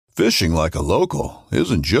Fishing like a local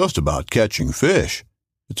isn't just about catching fish.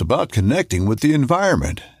 It's about connecting with the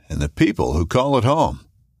environment and the people who call it home.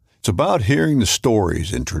 It's about hearing the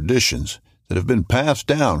stories and traditions that have been passed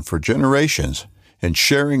down for generations and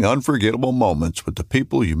sharing unforgettable moments with the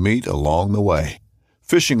people you meet along the way.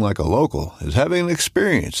 Fishing like a local is having an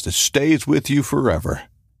experience that stays with you forever.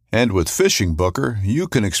 And with Fishing Booker, you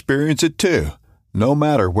can experience it too, no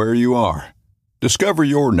matter where you are. Discover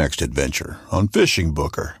your next adventure on Fishing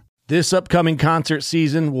Booker. This upcoming concert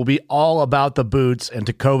season will be all about the boots, and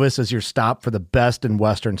Tecovas is your stop for the best in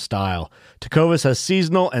Western style. Tecovas has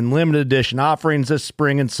seasonal and limited edition offerings this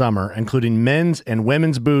spring and summer, including men's and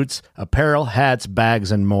women's boots, apparel, hats,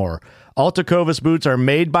 bags, and more. All Tecovas boots are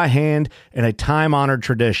made by hand in a time-honored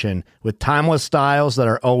tradition with timeless styles that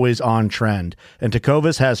are always on trend. And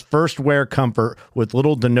Tecovas has first wear comfort with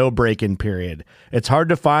little to no break-in period. It's hard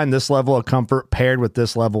to find this level of comfort paired with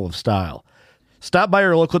this level of style. Stop by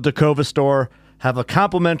your local Tecovas store, have a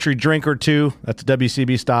complimentary drink or two, that's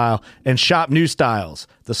WCB style, and shop new styles.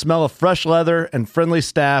 The smell of fresh leather and friendly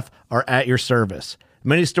staff are at your service.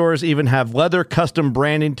 Many stores even have leather custom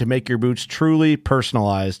branding to make your boots truly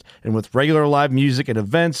personalized. And with regular live music and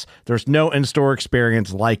events, there's no in-store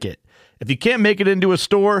experience like it. If you can't make it into a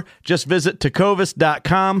store, just visit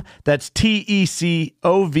tecovas.com. That's TECOVAS.com.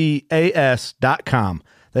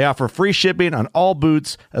 They offer free shipping on all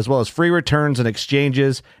boots, as well as free returns and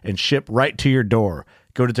exchanges, and ship right to your door.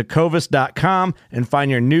 Go to tecovas.com and find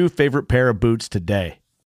your new favorite pair of boots today.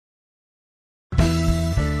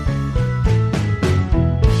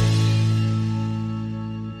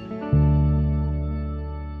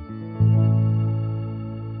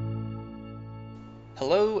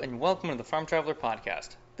 Hello and welcome to the Farm Traveler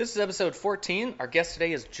Podcast. This is episode 14. Our guest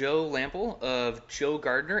today is Joe Lample of Joe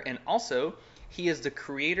Gardener, and also he is the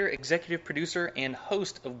creator, executive producer, and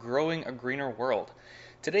host of Growing a Greener World.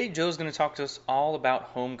 Today, Joe's going to talk to us all about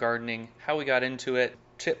home gardening, how we got into it,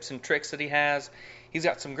 tips and tricks that he has. He's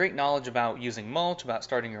got some great knowledge about using mulch, about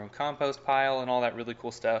starting your own compost pile, and all that really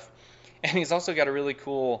cool stuff. And he's also got a really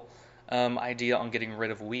cool idea on getting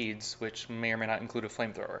rid of weeds, which may or may not include a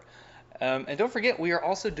flamethrower. And don't forget, we are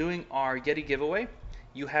also doing our Yeti giveaway.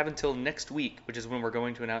 You have until next week, which is when we're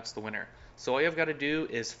going to announce the winner. So all you have got to do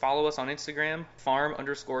is follow us on Instagram,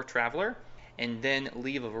 farm_traveler, and then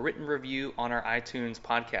leave a written review on our iTunes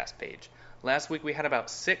podcast page. Last week we had about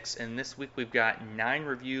 6, and this week we've got 9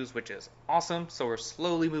 reviews, which is awesome. So we're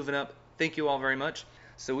slowly moving up. Thank you all very much.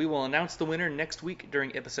 So we will announce the winner next week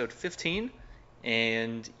during episode 15,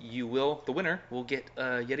 and the winner will get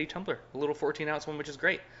a Yeti tumbler, a little 14-ounce one, which is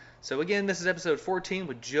great. So again, this is episode 14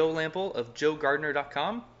 with Joe Lample of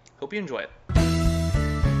JoeGardener.com. Hope you enjoy it.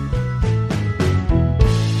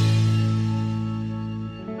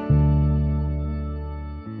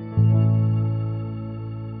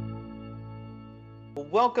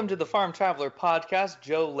 Welcome to the Farm Traveler Podcast,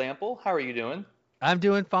 Joe Lample. How are you doing? I'm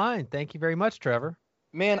doing fine. Thank you very much, Trevor.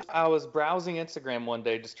 Man, I was browsing Instagram one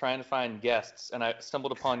day just trying to find guests, and I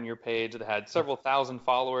stumbled upon your page that had several thousand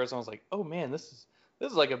followers. And I was like, oh man, this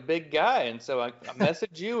is like a big guy. And so I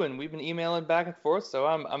messaged you, and we've been emailing back and forth. So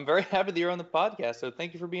I'm very happy that you're on the podcast. So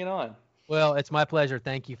thank you for being on. Well, it's my pleasure.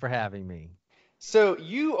 Thank you for having me. So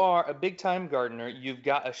you are a big-time gardener. You've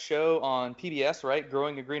got a show on PBS, right?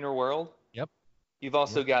 Growing a Greener World. Yep. You've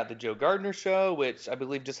also got the Joe Gardener Show, which I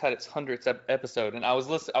believe just had its 100th episode. And I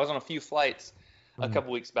was on a few flights a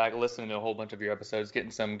couple weeks back listening to a whole bunch of your episodes,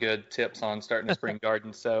 getting some good tips on starting a spring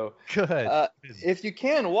garden. So good. If you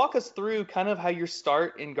can, walk us through kind of how your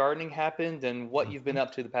start in gardening happened and what you've been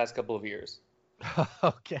up to the past couple of years.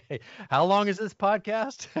 Okay. How long is this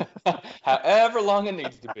podcast? However long it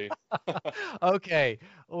needs to be. Okay.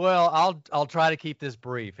 Well, I'll try to keep this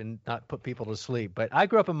brief and not put people to sleep. But I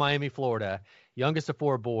grew up in Miami, Florida, youngest of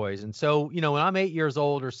 4 boys. And so, when I'm 8 years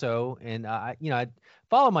old or so, and I'd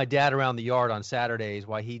follow my dad around the yard on Saturdays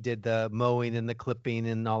while he did the mowing and the clipping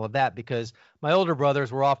and all of that, because my older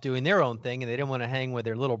brothers were off doing their own thing and they didn't want to hang with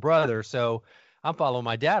their little brother. So I'm following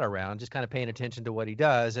my dad around, just kind of paying attention to what he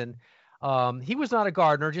does. And he was not a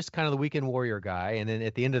gardener, just kind of the weekend warrior guy. And then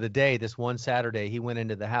at the end of the day, this one Saturday, he went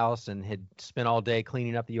into the house and had spent all day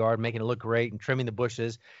cleaning up the yard, making it look great and trimming the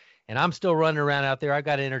bushes. And I'm still running around out there. I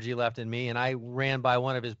got energy left in me. And I ran by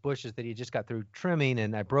one of his bushes that he just got through trimming,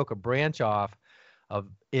 and I broke a branch off of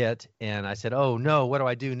it. And I said, oh no, what do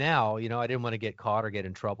I do now? I didn't want to get caught or get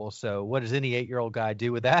in trouble. So what does any 8-year-old guy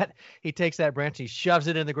do with that? He takes that branch, he shoves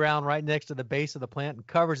it in the ground right next to the base of the plant and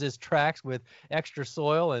covers his tracks with extra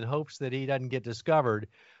soil and hopes that he doesn't get discovered.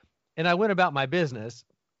 And I went about my business.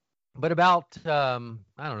 But about,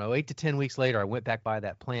 8 to 10 weeks later, I went back by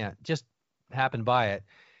that plant, just happened by it.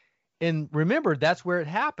 And remember, that's where it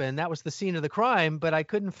happened. That was the scene of the crime, but I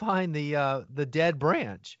couldn't find the dead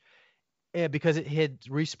branch because it had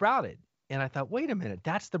resprouted. And I thought, wait a minute,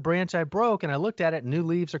 that's the branch I broke. And I looked at it, and new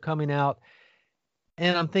leaves are coming out.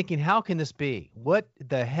 And I'm thinking, how can this be? What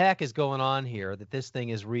the heck is going on here that this thing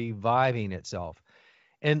is reviving itself?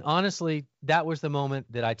 And honestly, that was the moment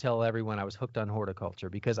that I tell everyone I was hooked on horticulture,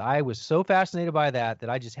 because I was so fascinated by that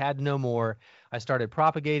I just had to know more. I started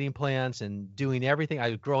propagating plants and doing everything. I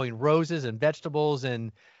was growing roses and vegetables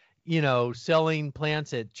and, selling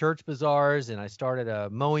plants at church bazaars. And I started a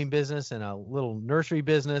mowing business and a little nursery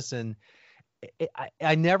business. And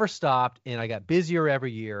I never stopped, and I got busier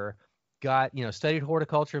every year, studied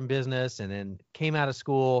horticulture and business, and then came out of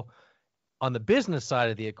school on the business side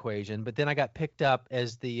of the equation. But then I got picked up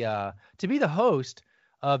as to be the host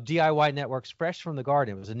of DIY Network's Fresh from the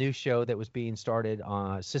Garden. It was a new show that was being started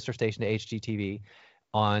on sister station to HGTV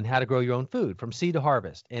on how to grow your own food from seed to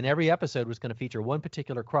harvest. And every episode was going to feature one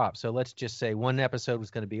particular crop. So let's just say one episode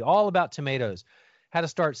was going to be all about tomatoes, how to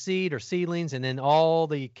start seed or seedlings, and then all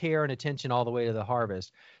the care and attention all the way to the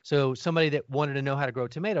harvest. So somebody that wanted to know how to grow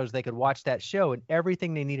tomatoes, they could watch that show, and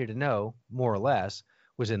everything they needed to know, more or less,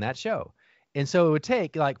 was in that show. And so it would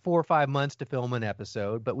take like 4 or 5 months to film an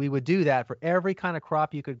episode, but we would do that for every kind of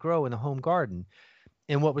crop you could grow in the home garden.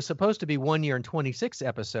 And what was supposed to be 1 year and 26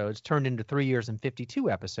 episodes turned into 3 years and 52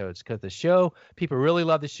 episodes, because the show, people really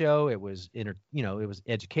loved the show. It was, it was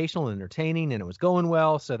educational and entertaining, and it was going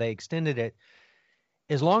well. So they extended it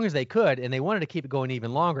as long as they could, and they wanted to keep it going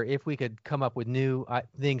even longer if we could come up with new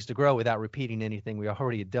things to grow without repeating anything we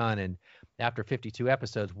already had done. And after 52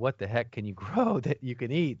 episodes, what the heck can you grow that you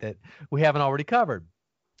can eat that we haven't already covered?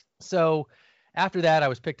 So after that, I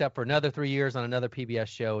was picked up for another 3 years on another PBS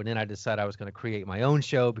show, and then I decided I was going to create my own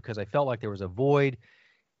show because I felt like there was a void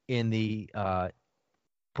in the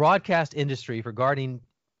broadcast industry for gardening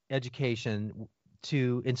education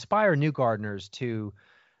to inspire new gardeners to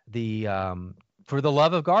for the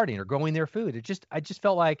love of gardening or growing their food. I just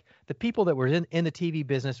felt like the people that were in the TV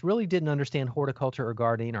business really didn't understand horticulture or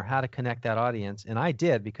gardening or how to connect that audience. And I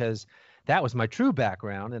did, because that was my true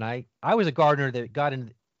background. And I was a gardener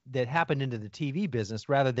that happened into the TV business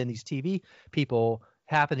rather than these TV people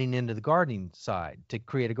happening into the gardening side to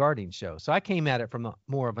create a gardening show. So I came at it from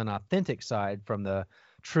more of an authentic side, from the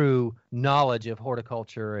true knowledge of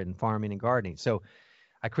horticulture and farming and gardening. So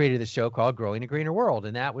I created this show called Growing a Greener World,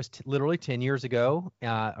 and that was literally 10 years ago,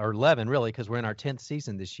 or 11 really, because we're in our 10th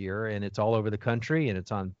season this year, and it's all over the country, and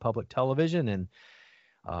it's on public television. And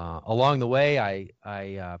along the way,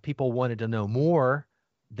 people wanted to know more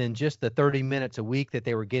than just the 30 minutes a week that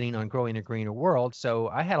they were getting on Growing a Greener World. So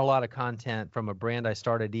I had a lot of content from a brand I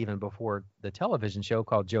started even before the television show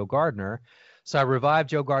called Joe Gardener. So I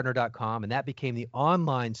revived joegardener.com, and that became the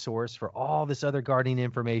online source for all this other gardening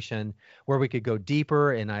information where we could go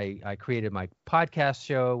deeper. And I created my podcast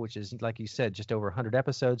show, which is, like you said, just over 100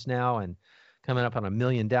 episodes now and coming up on 1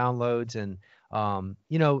 million downloads. And,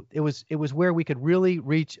 it was where we could really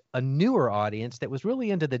reach a newer audience that was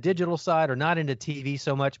really into the digital side or not into TV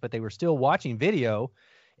so much, but they were still watching video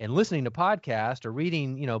and listening to podcasts or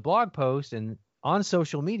reading, blog posts and on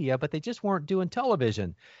social media, but they just weren't doing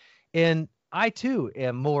television. And I, too,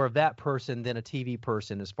 am more of that person than a TV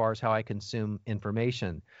person as far as how I consume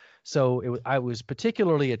information. So I was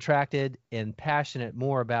particularly attracted and passionate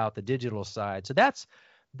more about the digital side. So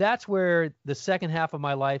that's where the second half of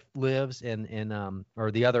my life lives,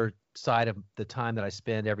 or the other side of the time that I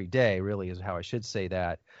spend every day, really, is how I should say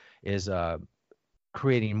that, is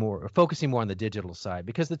focusing more on the digital side.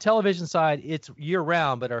 Because the television side, it's year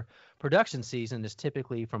round, but our production season is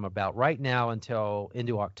typically from about right now until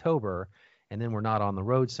into October. And then we're not on the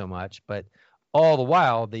road so much. But all the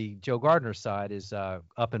while, the Joe Gardener side is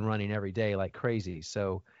up and running every day like crazy.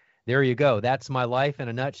 So there you go. That's my life in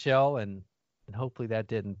a nutshell. And hopefully that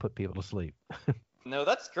didn't put people to sleep. No,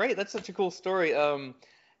 that's great. That's such a cool story.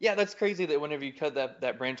 Yeah, that's crazy that whenever you cut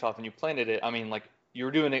that branch off and you planted it, I mean, like, you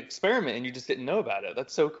were doing an experiment and you just didn't know about it.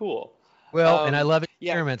 That's so cool. Well, and I love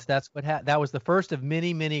experiments. Yeah. That's that was the first of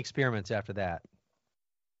many, many experiments after that.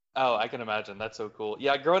 Oh, I can imagine. That's so cool.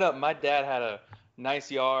 Yeah, growing up, my dad had a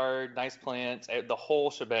nice yard, nice plants, the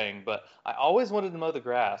whole shebang. But I always wanted to mow the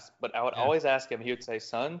grass. But I would always ask him. He would say,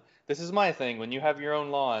 "Son, this is my thing. When you have your own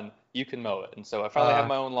lawn, you can mow it." And so I finally have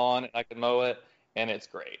my own lawn, and I can mow it, and it's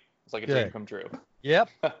great. It's like a dream come true. Yep.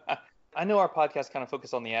 I know our podcast kind of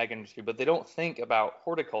focus on the ag industry, but they don't think about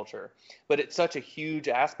horticulture. But it's such a huge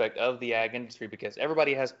aspect of the ag industry because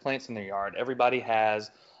everybody has plants in their yard, everybody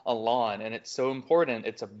has a lawn, and it's so important.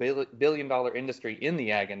 It's a billion-dollar industry in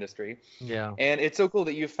the ag industry. Yeah. And it's so cool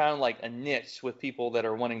that you found like a niche with people that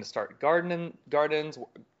are wanting to start gardens,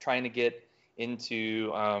 trying to get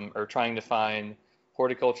into or trying to find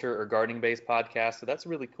horticulture or gardening-based podcasts. So that's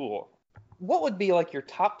really cool. What would be like your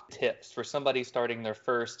top tips for somebody starting their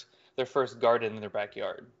first garden in their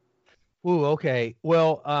backyard? Ooh, okay.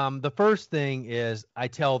 Well, the first thing is I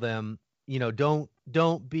tell them,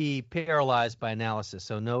 don't be paralyzed by analysis.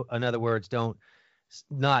 So no, in other words, don't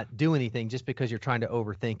not do anything just because you're trying to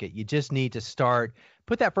overthink it. You just need to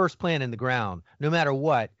put that first plant in the ground. No matter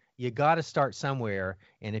what, you got to start somewhere.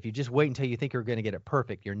 And if you just wait until you think you're going to get it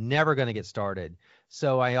perfect, you're never going to get started.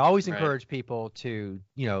 So I always encourage people to,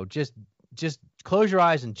 just close your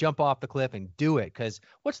eyes and jump off the cliff and do it. Because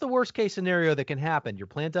what's the worst case scenario that can happen? Your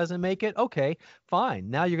plant doesn't make it? Okay, fine.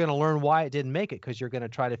 Now you're going to learn why it didn't make it because you're going to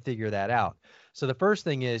try to figure that out. So the first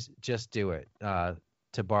thing is just do it,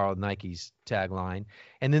 to borrow Nike's tagline.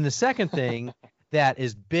 And then the second thing that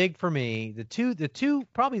is big for me, the two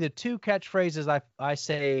catchphrases I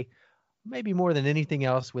say maybe more than anything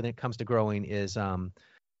else when it comes to growing is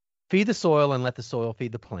feed the soil and let the soil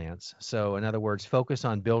feed the plants. So in other words, focus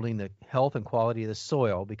on building the health and quality of the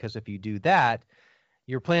soil, because if you do that,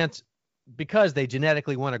 your plants, because they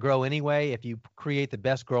genetically want to grow anyway, if you create the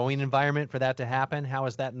best growing environment for that to happen, how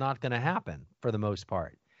is that not going to happen for the most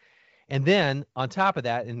part? And then on top of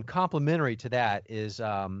that, and complementary to that, is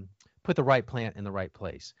put the right plant in the right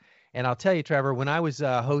place. And I'll tell you, Trevor, when I was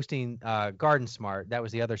hosting Garden Smart, that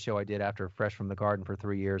was the other show I did after Fresh from the Garden for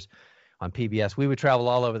 3 years on PBS, we would travel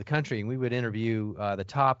all over the country and we would interview the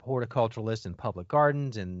top horticulturalists in public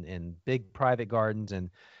gardens and big private gardens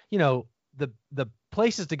and, the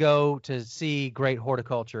places to go to see great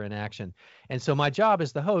horticulture in action. And so my job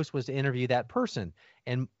as the host was to interview that person.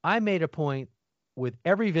 And I made a point with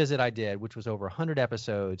every visit I did, which was over 100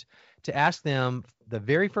 episodes, to ask them, the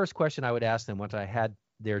very first question I would ask them once I had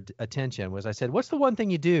their attention was, I said, what's the one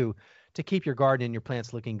thing you do to keep your garden and your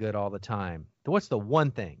plants looking good all the time? What's the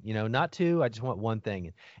one thing? Not two, I just want one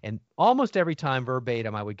thing. And almost every time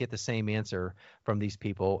verbatim, I would get the same answer from these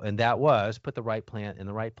people. And that was put the right plant in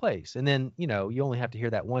the right place. And then, you only have to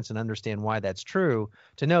hear that once and understand why that's true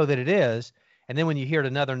to know that it is. And then when you hear it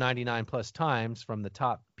another 99 plus times from the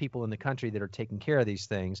top people in the country that are taking care of these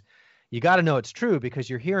things, you got to know it's true because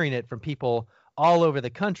you're hearing it from people all over the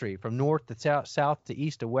country, from north to south to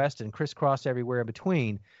east to west and crisscross everywhere in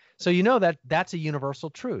between. So that that's a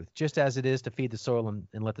universal truth, just as it is to feed the soil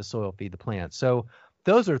and let the soil feed the plants. So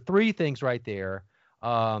those are three things right there.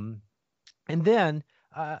 And then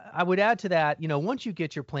I would add to that, once you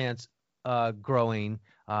get your plants growing,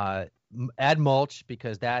 add mulch,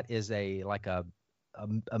 because that is a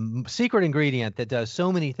secret ingredient that does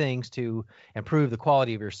so many things to improve the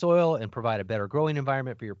quality of your soil and provide a better growing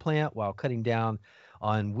environment for your plant while cutting down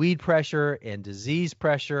on weed pressure and disease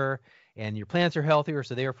pressure. And your plants are healthier,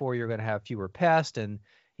 so therefore you're going to have fewer pests and,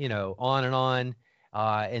 on and on.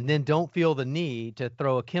 And then don't feel the need to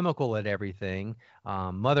throw a chemical at everything.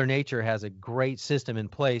 Mother Nature has a great system in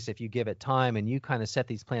place. If you give it time and you kind of set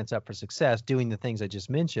these plants up for success, doing the things I just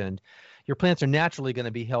mentioned, your plants are naturally going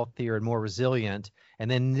to be healthier and more resilient.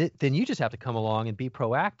 And then you just have to come along and be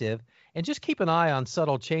proactive and just keep an eye on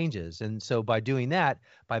subtle changes. And so by doing that,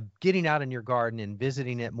 by getting out in your garden and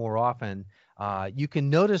visiting it more often, you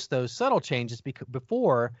can notice those subtle changes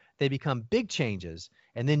before they become big changes,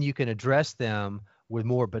 and then you can address them with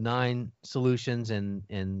more benign solutions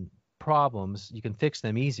and problems. You can fix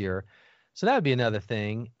them easier. So that would be another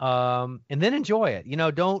thing. And then enjoy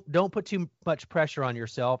it. Don't put too much pressure on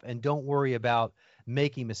yourself, and don't worry about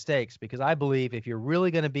making mistakes, because I believe if you're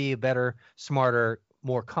really going to be a better, smarter,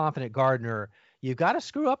 more confident gardener, you've got to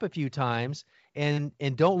screw up a few times. And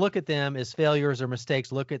don't look at them as failures or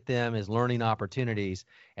mistakes. Look at them as learning opportunities,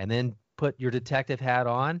 and then put your detective hat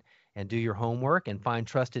on and do your homework and find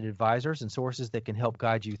trusted advisors and sources that can help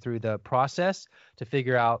guide you through the process to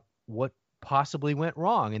figure out what possibly went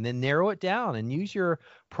wrong, and then narrow it down and use your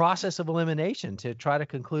process of elimination to try to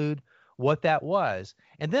conclude what that was.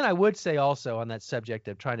 And then I would say also on that subject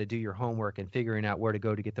of trying to do your homework and figuring out where to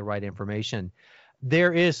go to get the right information,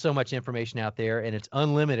 there is so much information out there, and it's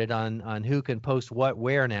unlimited on who can post what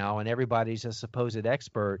where now, and everybody's a supposed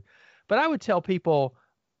expert. But I would tell people,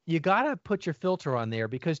 you got to put your filter on there,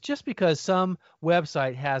 because just because some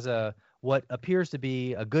website has what appears to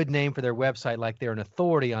be a good name for their website, like they're an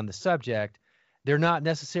authority on the subject, they're not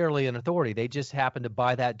necessarily an authority. They just happen to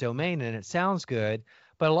buy that domain and it sounds good.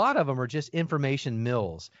 but a lot of them are just information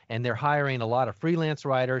mills, and they're hiring a lot of freelance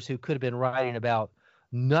writers who could have been writing about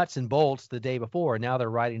nuts and bolts the day before. Now they're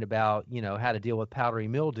writing about, how to deal with powdery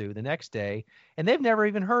mildew the next day, and they've never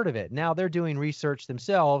even heard of it. Now they're doing research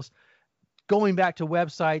themselves, going back to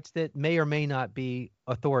websites that may or may not be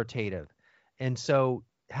authoritative. And so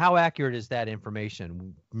how accurate is that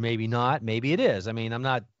information? Maybe not, maybe it is. I mean, I'm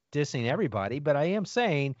not dissing everybody, but I am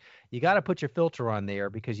saying you got to put your filter on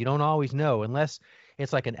there, because you don't always know, unless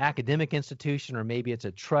it's like an academic institution, or maybe it's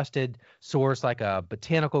a trusted source like a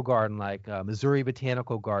botanical garden, like Missouri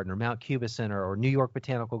Botanical Garden or Mount Cuba Center or New York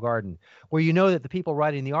Botanical Garden, where you know that the people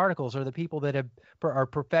writing the articles are the people that are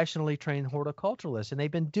professionally trained horticulturalists, and they've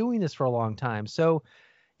been doing this for a long time. So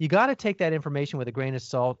you got to take that information with a grain of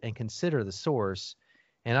salt and consider the source.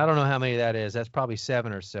 And I don't know how many that is. That's probably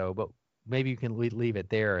 7 or so, but maybe you can leave it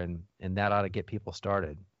there, and that ought to get people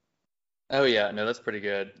started. Oh yeah, no, that's pretty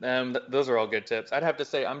good. Those are all good tips. I'd have to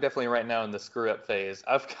say I'm definitely right now in the screw up phase.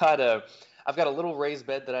 I've got a little raised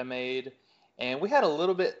bed that I made, and we had a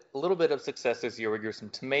little bit of success this year. We grew some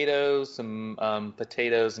tomatoes, some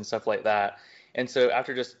potatoes, and stuff like that. And so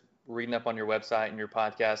after just reading up on your website and your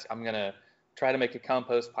podcast, I'm gonna try to make a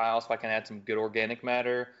compost pile so I can add some good organic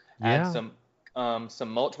matter, add some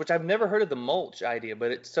mulch, which I've never heard of the mulch idea,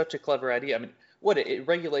 but it's such a clever idea. I mean, it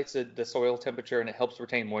regulates the soil temperature and it helps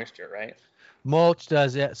retain moisture, right? Mulch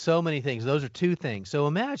does so many things. Those are 2 things. So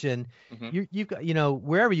imagine you've got,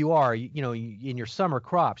 wherever you are, in your summer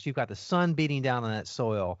crops, you've got the sun beating down on that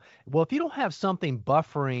soil. Well, if you don't have something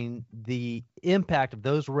buffering the impact of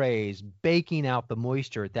those rays, baking out the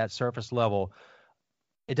moisture at that surface level,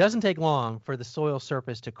 it doesn't take long for the soil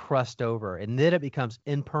surface to crust over, and then it becomes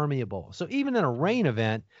impermeable. So even in a rain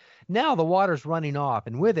event, now the water's running off,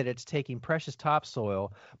 and with it, it's taking precious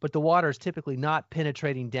topsoil, but the water is typically not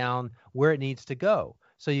penetrating down where it needs to go.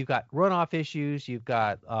 So you've got runoff issues, you've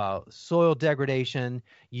got soil degradation,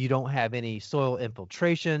 you don't have any soil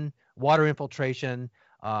infiltration, water infiltration,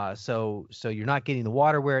 so you're not getting the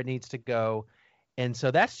water where it needs to go. And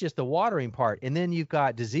so that's just the watering part. And then you've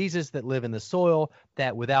got diseases that live in the soil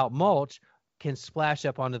that without mulch can splash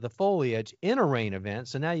up onto the foliage in a rain event.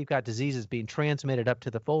 So now you've got diseases being transmitted up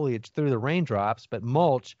to the foliage through the raindrops, but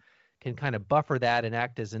mulch can kind of buffer that and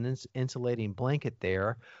act as an insulating blanket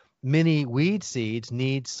there. Many weed seeds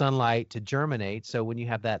need sunlight to germinate. So when you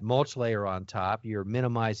have that mulch layer on top, you're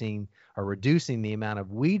minimizing or reducing the amount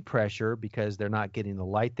of weed pressure because they're not getting the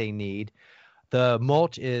light they need. The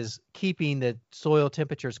mulch is keeping the soil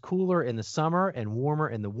temperatures cooler in the summer and warmer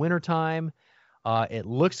in the wintertime. It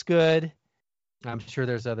looks good. I'm sure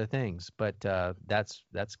there's other things, but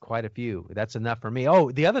that's quite a few. That's enough for me.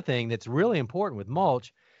 Oh, the other thing that's really important with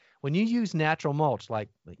mulch, when you use natural mulch, like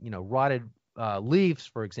rotted leaves,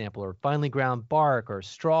 for example, or finely ground bark or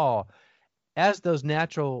straw, as those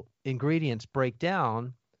natural ingredients break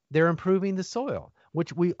down, they're improving the soil,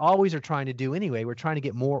 which we always are trying to do anyway. We're trying to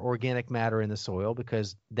get more organic matter in the soil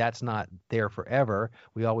because that's not there forever.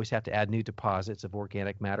 We always have to add new deposits of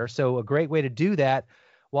organic matter. So a great way to do that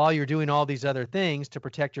while you're doing all these other things to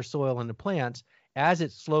protect your soil and the plants, as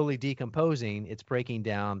it's slowly decomposing, it's breaking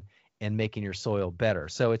down and making your soil better.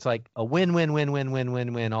 So it's like a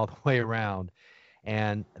win-win-win-win-win-win-win all the way around,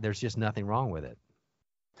 and there's just nothing wrong with it.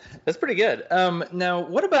 That's pretty good. Now,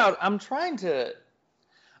 what about, I'm trying to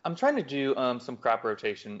do some crop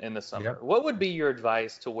rotation in the summer. Yep. What would be your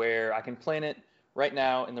advice to where I can plant it right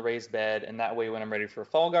now in the raised bed, and that way when I'm ready for a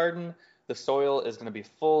fall garden, the soil is going to be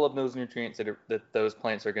full of those nutrients that those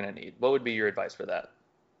plants are going to need? What would be your advice for that?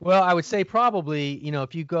 Well, I would say probably,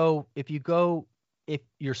 if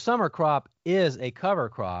your summer crop is a cover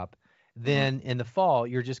crop, then in the fall,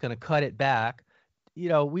 you're just going to cut it back.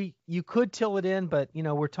 You could till it in, but,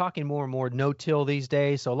 we're talking more and more no-till these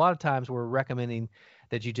days. So a lot of times we're recommending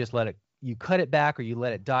that you just you cut it back or you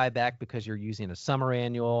let it die back because you're using a summer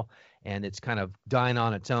annual and it's kind of dying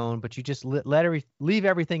on its own, but you just leave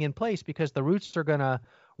everything in place because the roots are going to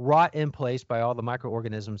rot in place by all the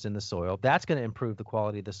microorganisms in the soil. That's going to improve the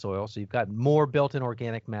quality of the soil. So you've got more built-in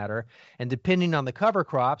organic matter. And depending on the cover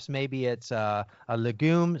crops, maybe it's a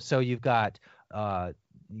legume. So you've got,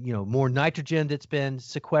 more nitrogen that's been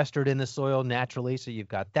sequestered in the soil naturally. So you've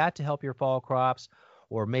got that to help your fall crops.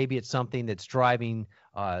 Or maybe it's something that's driving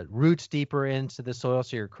roots deeper into the soil,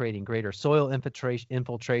 so you're creating greater soil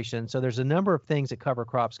infiltration. So there's a number of things that cover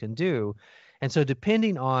crops can do. And so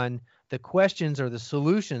depending on the questions or the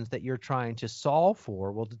solutions that you're trying to solve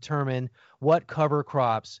for will determine what cover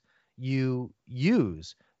crops you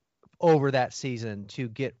use over that season to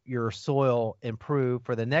get your soil improved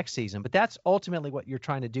for the next season. But that's ultimately what you're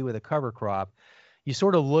trying to do with a cover crop. You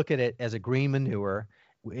sort of look at it as a green manure.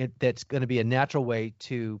 that's going to be a natural way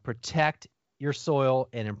to protect your soil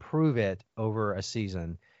and improve it over a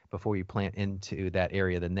season before you plant into that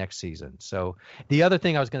area the next season. So the other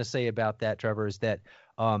thing I was going to say about that, Trevor, is that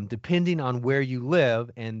depending on where you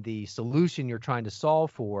live and the solution you're trying to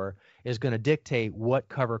solve for is going to dictate what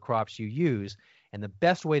cover crops you use. And the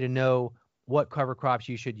best way to know what cover crops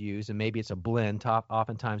you should use, and maybe it's a blend,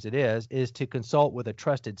 oftentimes it is to consult with a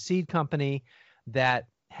trusted seed company that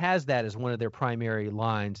has that as one of their primary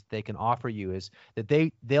lines they can offer you, is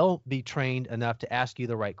that they'll be trained enough to ask you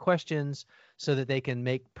the right questions so that they can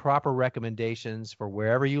make proper recommendations for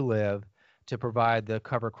wherever you live to provide the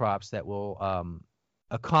cover crops that will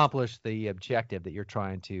accomplish the objective that you're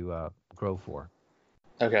trying to grow for.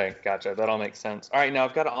 Okay, gotcha. That all makes sense. All right, now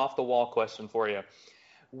I've got an off-the-wall question for you.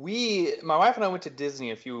 My wife and I went to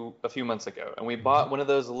Disney a few months ago, and we bought one of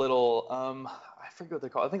those little, I forget what they're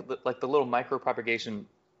called. I think like the little micro-propagation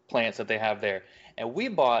plants that they have there. And we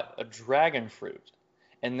bought a dragon fruit,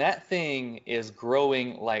 and that thing is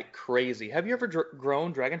growing like crazy. Have you ever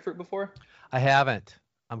grown dragon fruit before? I haven't.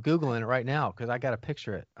 I'm Googling it right now because I got to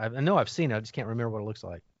picture it. I know I've seen it. I just can't remember what it looks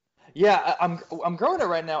like. Yeah, I'm growing it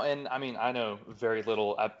right now, and I mean I know very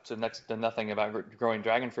little up to next to nothing about growing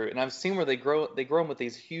dragon fruit, and I've seen where they grow them with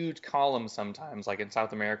these huge columns sometimes, like in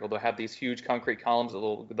South America, they'll have these huge concrete columns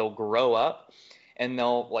that they'll grow up, and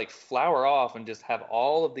they'll like flower off and just have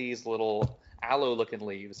all of these little aloe-looking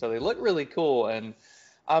leaves, so they look really cool, and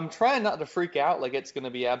I'm trying not to freak out like it's going to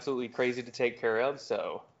be absolutely crazy to take care of,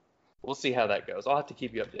 so we'll see how that goes. I'll have to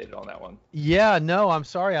keep you updated on that one. Yeah, no, I'm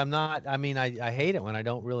sorry. I'm not. I mean, I hate it when I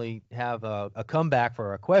don't really have a comeback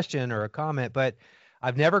for a question or a comment, but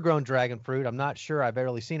I've never grown dragon fruit. I'm not sure I've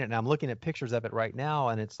ever seen it. Now I'm looking at pictures of it right now,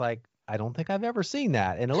 and it's like, I don't think I've ever seen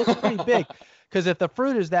that. And it looks pretty big, because if the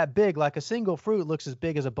fruit is that big, like a single fruit looks as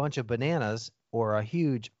big as a bunch of bananas or a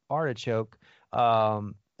huge artichoke,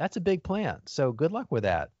 that's a big plant. So good luck with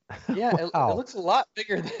that. Yeah, Wow. it looks a lot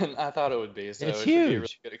bigger than I thought it would be. So It's it should be a really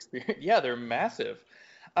huge. good experience. Yeah, they're massive.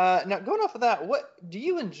 Now, going off of that, what do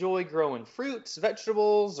you enjoy growing? Fruits,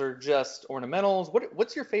 vegetables, or just ornamentals?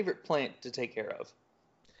 What's your favorite plant to take care of?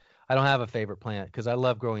 I don't have a favorite plant because I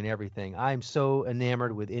love growing everything. I'm so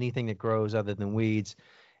enamored with anything that grows other than weeds.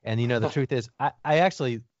 And the truth is,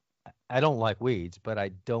 I don't like weeds, but I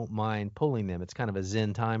don't mind pulling them. It's kind of a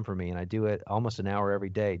zen time for me, and I do it almost an hour every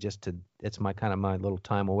day it's my little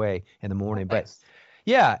time away in the morning. Nice. But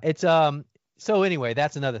yeah, it's so anyway,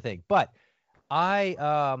 that's another thing. But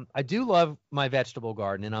I do love my vegetable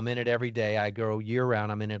garden, and I'm in it every day. I grow year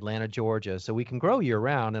round. I'm in Atlanta, Georgia, so we can grow year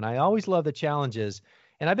round, and I always love the challenges.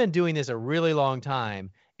 And I've been doing this a really long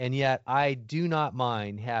time, and yet I do not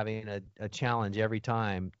mind having a challenge every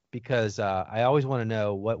time, because I always want to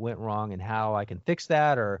know what went wrong and how I can fix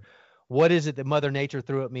that, or what is it that Mother Nature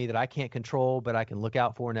threw at me that I can't control, but I can look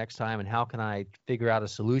out for next time, and how can I figure out a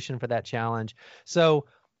solution for that challenge. So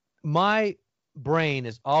my brain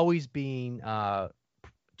is always being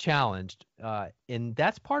challenged, and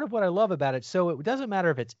that's part of what I love about it. So it doesn't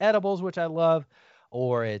matter if it's edibles, which I love,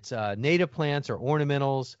 or it's native plants or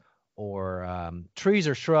ornamentals, or trees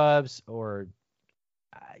or shrubs, or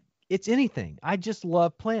it's anything. I just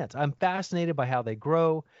love plants. I'm fascinated by how they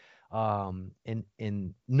grow,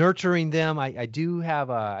 and nurturing them. I do have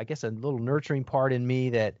I guess a little nurturing part in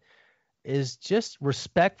me that is just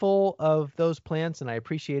respectful of those plants, and I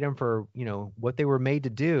appreciate them for what they were made to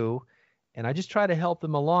do, and I just try to help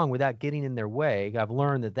them along without getting in their way. I've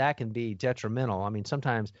learned that can be detrimental. I mean,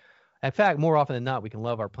 sometimes, in fact, more often than not, we can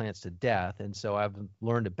love our plants to death, and so I've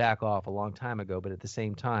learned to back off a long time ago. But at the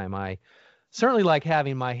same time, I certainly like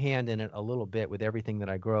having my hand in it a little bit with everything that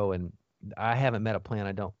I grow, and I haven't met a plant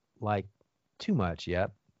I don't like too much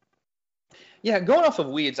yet. Yeah, going off of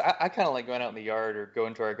weeds, I kind of like going out in the yard or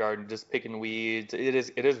going to our garden, just picking weeds. It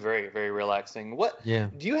is very, very relaxing. Yeah.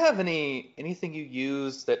 Do you have anything you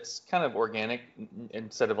use that's kind of organic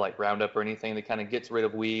instead of like Roundup or anything that kind of gets rid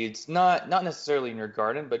of weeds? Not necessarily in your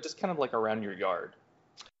garden, but just kind of like around your yard.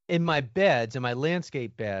 In my beds, in my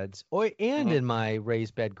landscape beds, and in my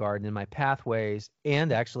raised bed garden, in my pathways,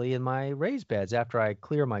 and actually in my raised beds after I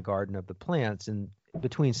clear my garden of the plants, and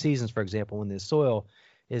between seasons, for example, when the soil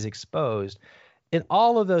is exposed. In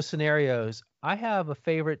all of those scenarios, I have a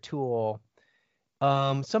favorite tool.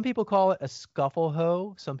 Some people call it a scuffle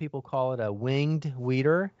hoe. Some people call it a winged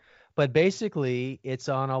weeder. But basically, it's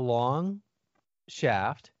on a long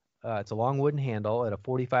shaft. It's a long wooden handle at a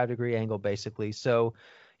 45-degree angle, basically. So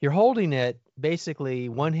you're holding it basically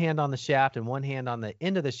one hand on the shaft and one hand on the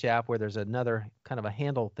end of the shaft where there's another kind of a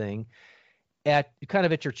handle thing at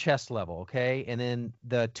your chest level, okay? And then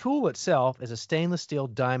the tool itself is a stainless steel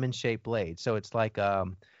diamond-shaped blade. So it's like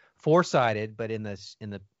four-sided, but in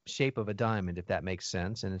the shape of a diamond, if that makes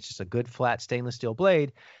sense. And it's just a good flat stainless steel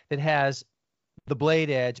blade that has the blade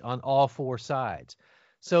edge on all four sides.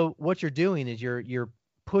 So what you're doing is you're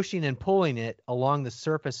pushing and pulling it along the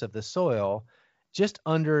surface of the soil, just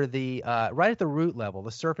under the right at the root level,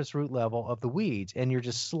 the surface root level of the weeds, and you're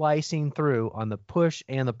just slicing through on the push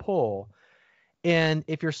and the pull. And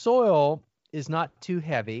if your soil is not too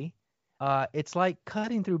heavy, it's like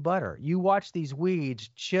cutting through butter. You watch these weeds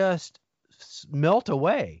just melt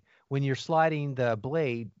away when you're sliding the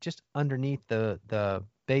blade just underneath the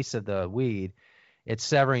base of the weed. It's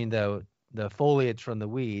severing the foliage from the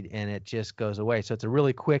weed, and it just goes away. So it's a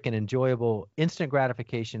really quick and enjoyable, instant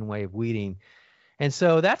gratification way of weeding. And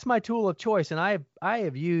so that's my tool of choice. And I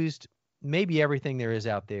have used maybe everything there is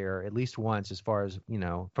out there at least once, as far as,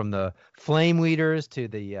 from the flame weeders to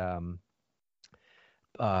the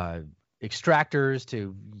extractors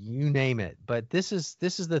to you name it. But this is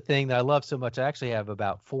the thing that I love so much. I actually have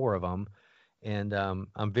about 4 of them, and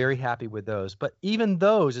I'm very happy with those. But even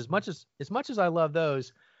those, as much as I love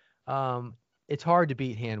those, it's hard to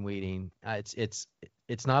beat hand weeding.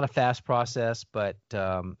 It's not a fast process, but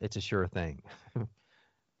it's a sure thing.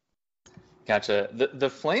 Gotcha. The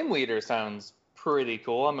flame weeder sounds pretty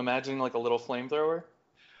cool. I'm imagining like a little flamethrower.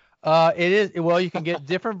 It is. Well, you can get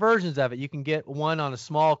different versions of it. You can get one on a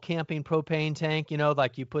small camping propane tank,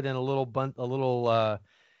 like you put in a little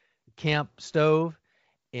camp stove,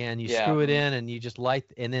 and you screw it in, and you just light,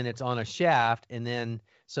 and then it's on a shaft, and then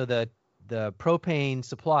so the propane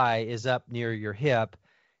supply is up near your hip,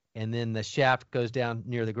 and then the shaft goes down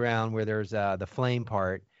near the ground where there's the flame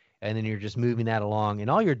part, and then you're just moving that along,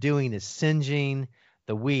 and all you're doing is singeing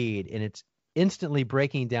the weed, and it's instantly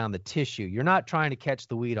breaking down the tissue. You're not trying to catch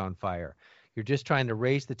the weed on fire. You're just trying to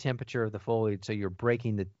raise the temperature of the foliage, so you're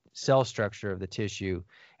breaking the cell structure of the tissue,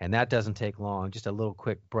 and that doesn't take long, just a little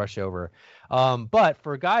quick brush over. But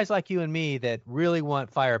for guys like you and me that really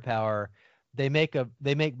want firepower, they make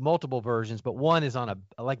multiple versions, but one is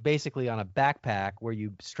basically on a backpack where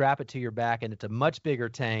you strap it to your back, and it's a much bigger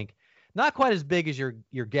tank, not quite as big as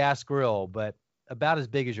your gas grill, but about as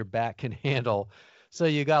big as your back can handle. So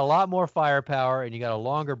you got a lot more firepower, and you got a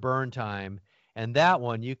longer burn time, and that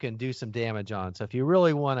one you can do some damage on. So if you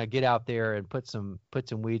really want to get out there and put some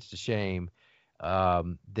weeds to shame,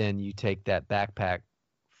 then you take that backpack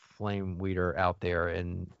flame weeder out there,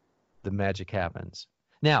 and the magic happens.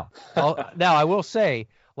 Now I will say,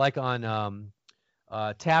 like on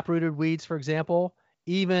tap-rooted weeds, for example,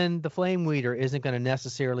 even the flame weeder isn't going to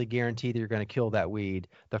necessarily guarantee that you're going to kill that weed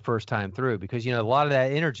the first time through, because a lot of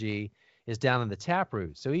that energy is down in the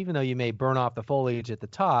taproot. So even though you may burn off the foliage at the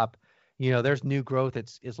top, there's new growth.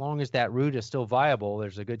 It's, as long as that root is still viable,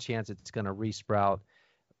 there's a good chance it's going to resprout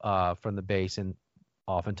from the base, and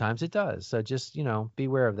oftentimes it does. So just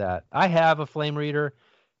beware of that. I have a flame weeder,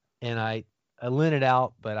 and I lent it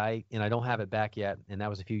out, but I don't have it back yet, and that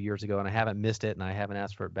was a few years ago, and I haven't missed it, and I haven't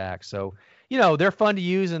asked for it back. So they're fun to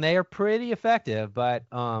use, and they are pretty effective, but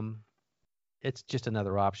it's just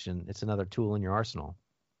another option. It's another tool in your arsenal.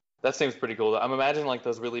 That seems pretty cool. I'm imagining like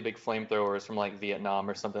those really big flamethrowers from like Vietnam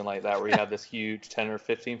or something like that, where you have this huge 10 or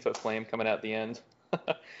 15-foot flame coming out the end.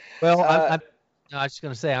 Well, I was just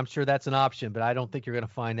going to say, I'm sure that's an option, but I don't think you're going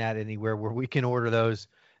to find that anywhere where we can order those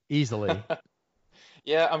easily.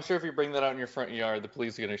 Yeah, I'm sure if you bring that out in your front yard, the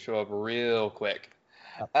police are going to show up real quick.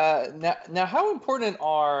 Now, how important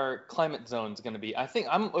are climate zones going to be? I think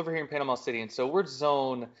I'm over here in Panama City, and so we're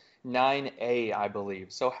zone 9A, I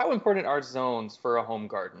believe. So how important are zones for a home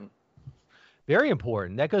garden? Very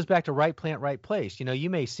important. That goes back to right plant, right place. You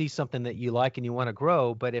may see something that you like and you want to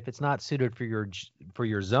grow, but if it's not suited for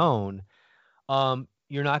your zone,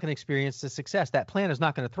 you're not going to experience the success. That plant is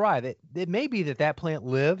not going to thrive. It may be that plant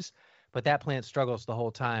lives, but that plant struggles the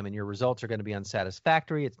whole time, and your results are going to be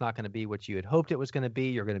unsatisfactory. It's not going to be what you had hoped it was going to be.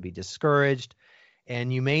 You're going to be discouraged,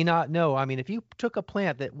 and you may not know. I mean, if you took a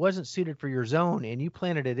plant that wasn't suited for your zone and you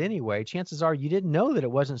planted it anyway, chances are you didn't know that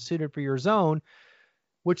it wasn't suited for your zone,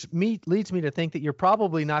 which leads me to think that you're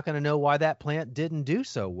probably not going to know why that plant didn't do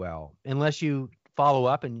so well unless you follow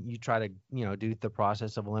up and you try to, do the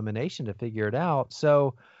process of elimination to figure it out.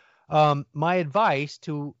 So my advice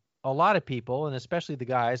to a lot of people, and especially the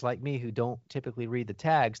guys like me who don't typically read the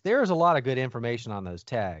tags, there's a lot of good information on those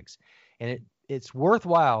tags. And it's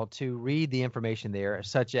worthwhile to read the information there,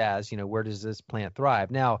 such as, where does this plant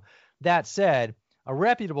thrive? Now, that said, a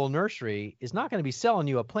reputable nursery is not going to be selling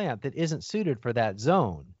you a plant that isn't suited for that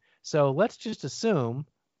zone. So let's just assume,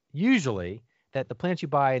 usually, that the plants you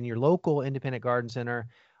buy in your local independent garden center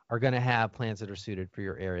are going to have plants that are suited for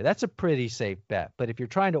your area. That's a pretty safe bet. But if you're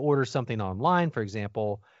trying to order something online, for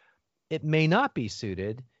example, it may not be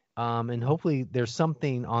suited And hopefully there's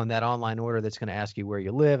something on that online order that's going to ask you where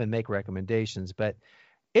you live and make recommendations. But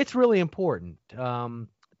it's really important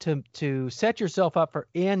to set yourself up for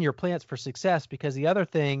and your plants for success, because the other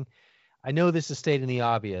thing, I know this is stating the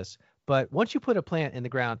obvious, but once you put a plant in the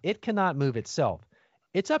ground, it cannot move itself.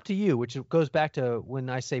 It's up to you, which goes back to when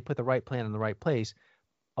I say put the right plant in the right place.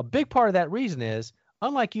 A big part of that reason is,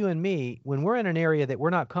 unlike you and me, when we're in an area that we're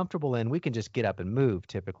not comfortable in, we can just get up and move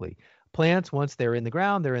typically. Plants, once they're in the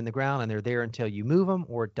ground, they're in the ground, and they're there until you move them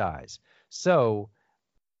or it dies. So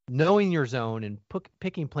knowing your zone and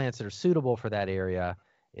picking plants that are suitable for that area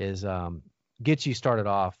is gets you started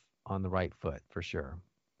off on the right foot for sure.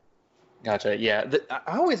 Gotcha. Yeah,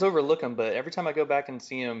 I always overlook them, but every time I go back and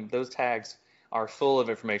see them, those tags are full of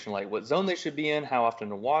information, like what zone they should be in, how often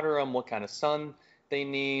to water them, what kind of sun they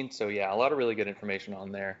need. So yeah, a lot of really good information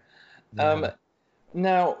on there. Yeah.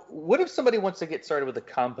 Now, what if somebody wants to get started with a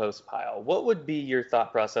compost pile? What would be your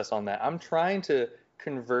thought process on that? I'm trying to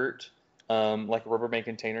convert like a Rubbermaid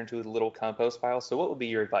container into a little compost pile. So what would be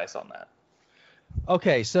your advice on that?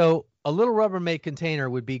 Okay, so a little Rubbermaid container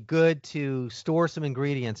would be good to store some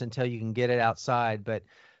ingredients until you can get it outside. But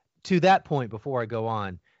to that point, before I go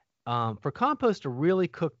on, for compost to really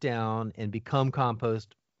cook down and become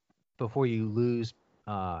compost before you lose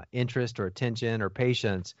interest or attention or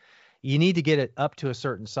patience, you need to get it up to a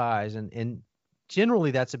certain size. And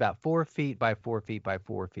generally that's about 4 feet by 4 feet by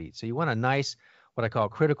 4 feet. So you want a nice, what I call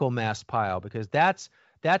critical mass pile, because that's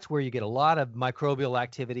where you get a lot of microbial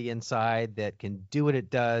activity inside that can do what it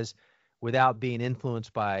does without being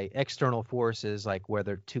influenced by external forces, like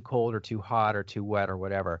whether too cold or too hot or too wet or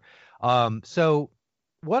whatever. So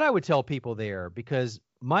what I would tell people there, because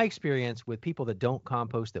my experience with people that don't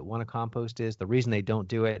compost, that want to compost, is the reason they don't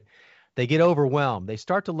do it, they get overwhelmed. They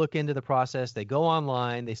start to look into the process. They go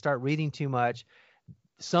online. They start reading too much.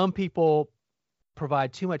 Some people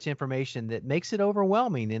provide too much information that makes it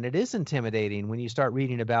overwhelming, and it is intimidating when you start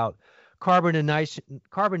reading about carbon and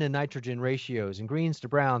nitrogen ratios and greens to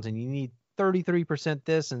browns, and you need 33%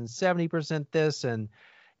 this and 70% this, and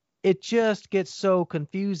it just gets so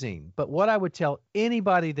confusing. But what I would tell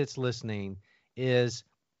anybody that's listening is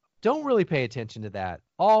don't really pay attention to that.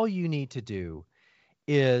 All you need to do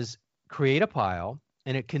is create a pile,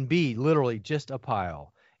 and it can be literally just a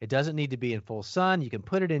pile. It doesn't need to be in full sun. You can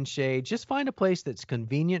put it in shade. Just find a place that's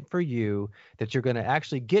convenient for you that you're going to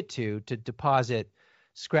actually get to deposit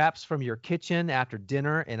scraps from your kitchen after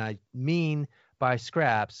dinner. And I mean by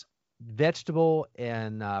scraps, vegetable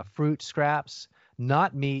and fruit scraps,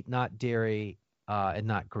 not meat, not dairy, and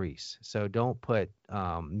not grease. So don't put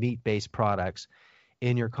meat-based products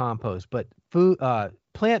in your compost, but food,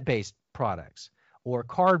 plant-based products, or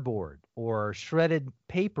cardboard, or shredded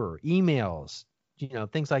paper, emails,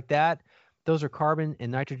 things like that. Those are carbon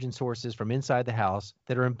and nitrogen sources from inside the house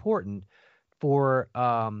that are important for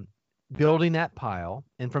building that pile.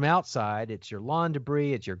 And from outside, it's your lawn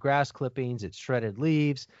debris, it's your grass clippings, it's shredded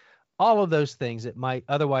leaves, all of those things that might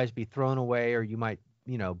otherwise be thrown away, or you might,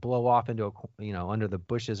 blow off into under the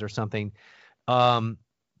bushes or something.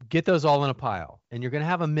 Get those all in a pile, and you're going to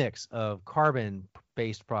have a mix of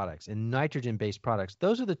carbon-based products and nitrogen-based products.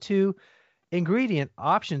 Those are the two ingredient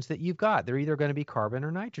options that you've got. They're either going to be carbon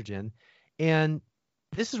or nitrogen. And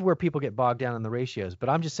this is where people get bogged down in the ratios. But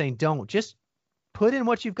I'm just saying, just put in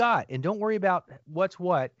what you've got and don't worry about what's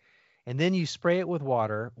what. And then you spray it with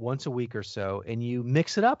water once a week or so, and you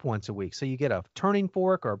mix it up once a week. So you get a turning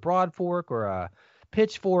fork or a broad fork or a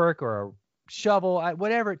pitchfork or a shovel,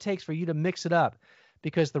 whatever it takes for you to mix it up.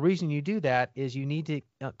 Because the reason you do that is you need to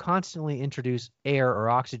constantly introduce air or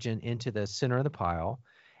oxygen into the center of the pile.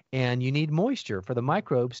 And you need moisture for the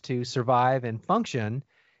microbes to survive and function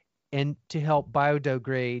and to help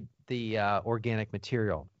biodegrade the organic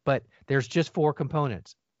material. But there's just 4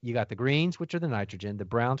 components. You got the greens, which are the nitrogen, the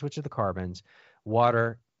browns, which are the carbons,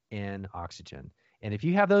 water, and oxygen. And if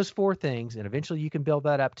you have those 4 things, and eventually you can build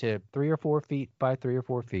that up to 3 or 4 feet by 3 or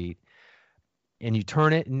 4 feet, and you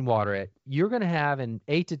turn it and water it, you're going to have in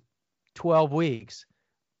 8 to 12 weeks,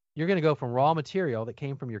 you're going to go from raw material that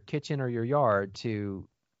came from your kitchen or your yard to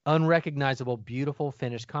unrecognizable, beautiful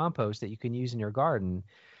finished compost that you can use in your garden.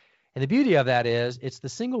 And the beauty of that is it's the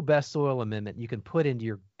single best soil amendment you can put into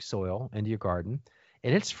your soil, into your garden,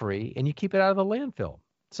 and it's free, and you keep it out of the landfill.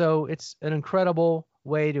 So it's an incredible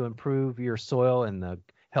way to improve your soil and the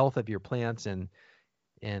health of your plants and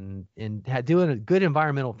doing a good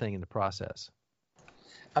environmental thing in the process.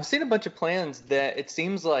 I've seen a bunch of plans that it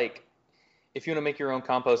seems like if you want to make your own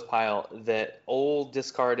compost pile, that old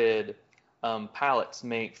discarded pallets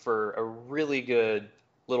make for a really good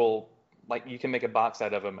little, like you can make a box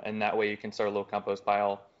out of them, and that way you can start a little compost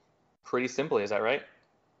pile pretty simply. Is that right?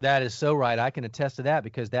 That is so right. I can attest to that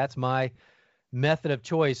because that's my method of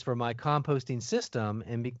choice for my composting system.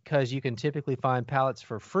 And because you can typically find pallets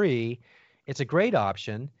for free, it's a great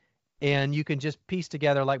option. And you can just piece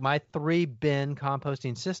together, like my 3-bin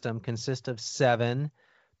composting system consists of 7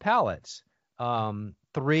 pallets.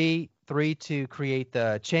 Three to create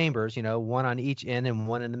the chambers, one on each end and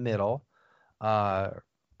one in the middle, or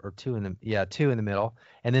 2 in the middle,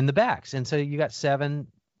 and then the backs. And so you got seven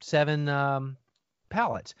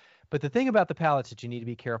pallets. But the thing about the pallets that you need to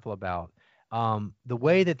be careful about, the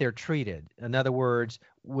way that they're treated. In other words,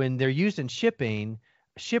 when they're used in shipping,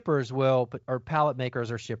 shippers will, or pallet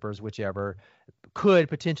makers or shippers, whichever, could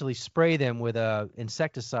potentially spray them with a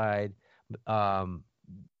insecticide,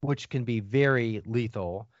 which can be very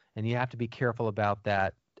lethal, and you have to be careful about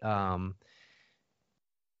that.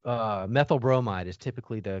 Methyl bromide is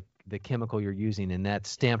typically the chemical you're using, and that's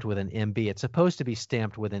stamped with an MB. It's supposed to be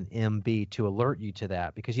stamped with an MB to alert you to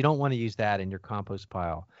that, because you don't want to use that in your compost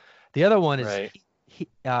pile. The other one is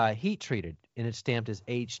heat treated, and it's stamped as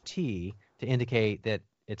HT to indicate that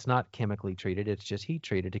it's not chemically treated. It's just heat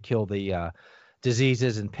treated to kill the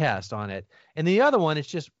diseases and pests on it. And the other one is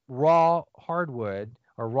just raw hardwood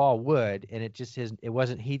or raw wood, and it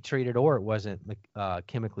wasn't heat treated or it wasn't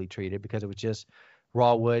chemically treated, because it was just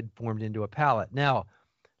raw wood formed into a pallet. Now,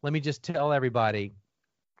 let me just tell everybody,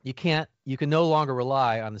 you can no longer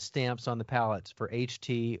rely on the stamps on the pallets for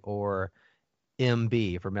HT or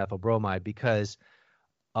MB for methyl bromide, because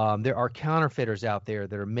there are counterfeiters out there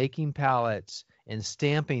that are making pallets and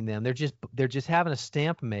stamping them. They're just having a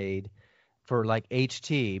stamp made for like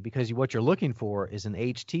HT, because what you're looking for is an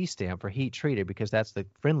HT stamp for heat treated, because that's the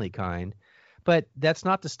friendly kind. But that's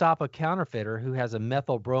not to stop a counterfeiter who has a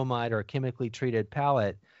methyl bromide or a chemically treated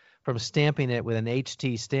pallet from stamping it with an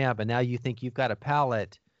HT stamp, and now you think you've got a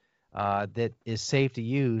pallet that is safe to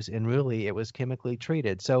use, and really it was chemically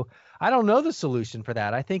treated. So I don't know the solution for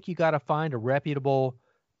that. I think you got to find a reputable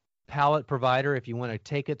pallet provider if you want to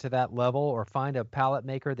take it to that level, or find a pallet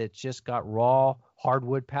maker that's just got raw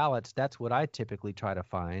hardwood pallets. That's what I typically try to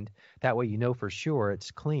find. That way you know for sure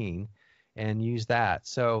it's clean, and use that.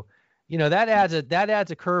 So that adds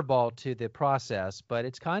a curveball to the process, but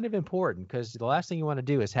it's kind of important, because the last thing you want to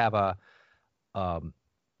do is have a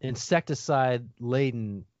insecticide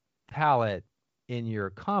laden pallet in your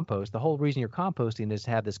compost. The whole reason you're composting is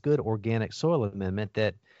to have this good organic soil amendment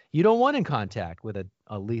that you don't want in contact with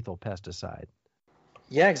a lethal pesticide.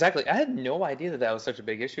 Yeah, exactly. I had no idea that was such a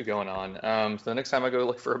big issue going on. So the next time I go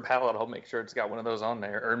look for a pallet, I'll make sure it's got one of those on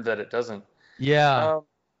there, or that it doesn't. Yeah.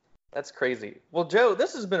 That's crazy. Well, Joe,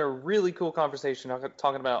 this has been a really cool conversation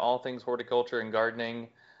talking about all things horticulture and gardening.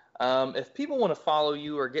 If people want to follow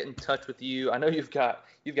you or get in touch with you, I know you've got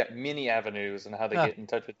many avenues on how they get in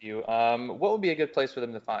touch with you. What would be a good place for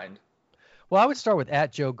them to find? Well, I would start with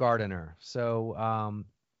 @JoeGardener. So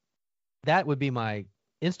that would be my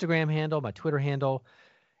Instagram handle, my Twitter handle,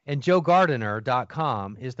 and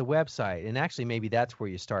JoeGardener.com is the website. And actually, maybe that's where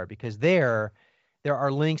you start, because there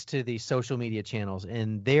are links to the social media channels,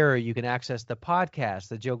 and there you can access the podcast,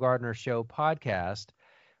 the Joe Gardener Show podcast,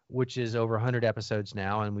 which is over 100 episodes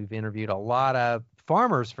now, and we've interviewed a lot of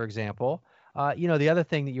farmers, for example. The other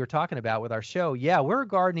thing that you were talking about with our show, we're a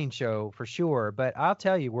gardening show for sure, but I'll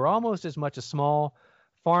tell you, we're almost as much a small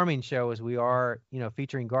farming show as we are,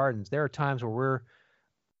 featuring gardens. There are times where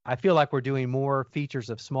I feel like we're doing more features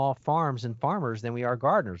of small farms and farmers than we are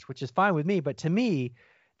gardeners, which is fine with me, but to me,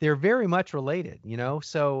 they're very much related,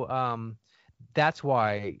 so that's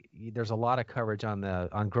why there's a lot of coverage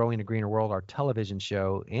on Growing a Greener World, our television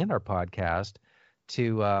show and our podcast,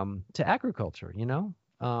 to agriculture,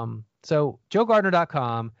 so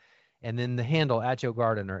JoeGardener.com, and then the handle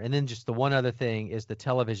 @JoeGardener, and then just the one other thing is the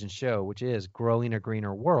television show, which is Growing a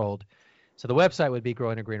Greener World. So the website would be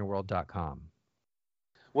growingagreenerworld.com.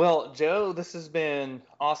 Well, Joe, this has been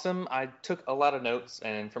awesome. I took a lot of notes,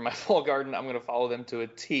 and for my fall garden, I'm going to follow them to a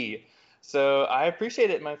T. So I appreciate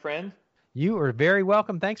it, my friend. You are very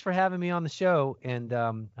welcome. Thanks for having me on the show, and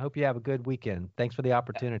I hope you have a good weekend. Thanks for the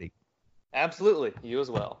opportunity. Absolutely. You as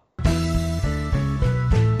well.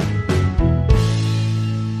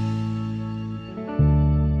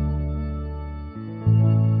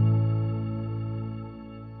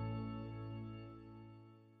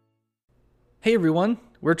 Hey everyone,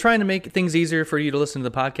 we're trying to make things easier for you to listen to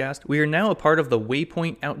the podcast. We are now a part of the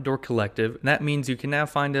Waypoint Outdoor Collective, and that means you can now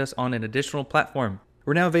find us on an additional platform.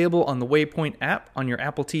 We're now available on the Waypoint app on your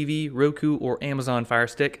Apple TV, Roku, or Amazon Fire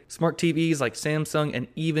Stick, smart TVs like Samsung, and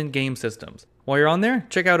even game systems. While you're on there,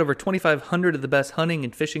 check out over 2,500 of the best hunting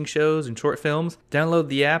and fishing shows and short films, download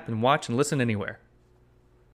the app, and watch and listen anywhere.